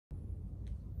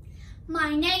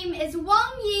My name is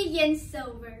Wang Yi Yin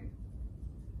Silver.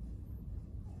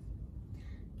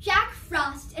 Jack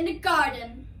Frost in the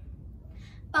Garden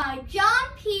by John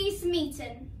P.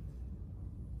 Smeaton.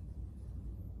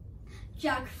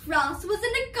 Jack Frost was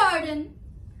in the garden.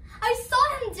 I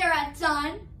saw him there at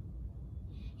dawn.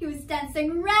 He was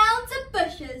dancing round the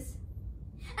bushes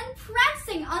and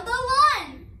prancing on the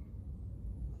lawn.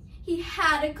 He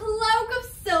had a cloak of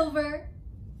silver,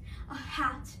 a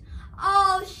hat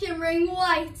all shimmering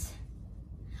white,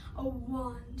 a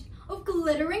wand of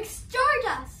glittering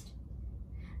stardust,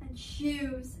 and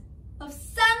shoes of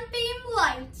sunbeam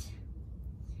light.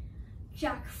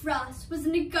 Jack Frost was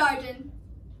in the garden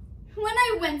when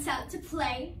I went out to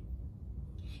play.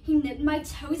 He nipped my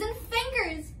toes and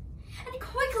fingers and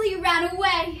quickly ran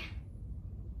away.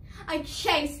 I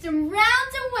chased him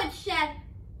round the woodshed,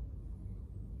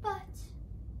 but,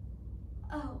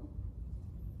 oh,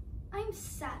 I'm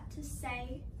sad to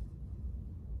say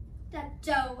that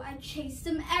though I chased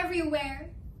him everywhere,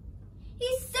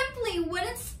 he simply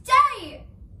wouldn't stay.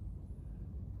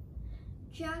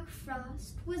 Jack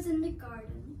Frost was in the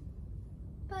garden,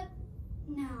 but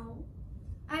now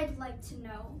I'd like to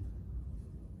know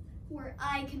where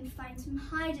I can find him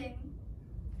hiding.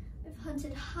 I've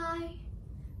hunted high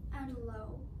and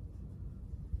low.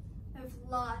 I've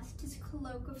lost his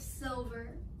cloak of silver,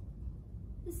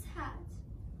 his hat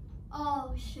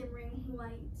all shimmering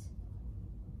white,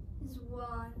 his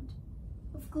wand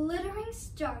of glittering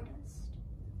stardust,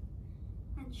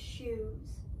 and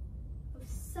shoes of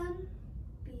sun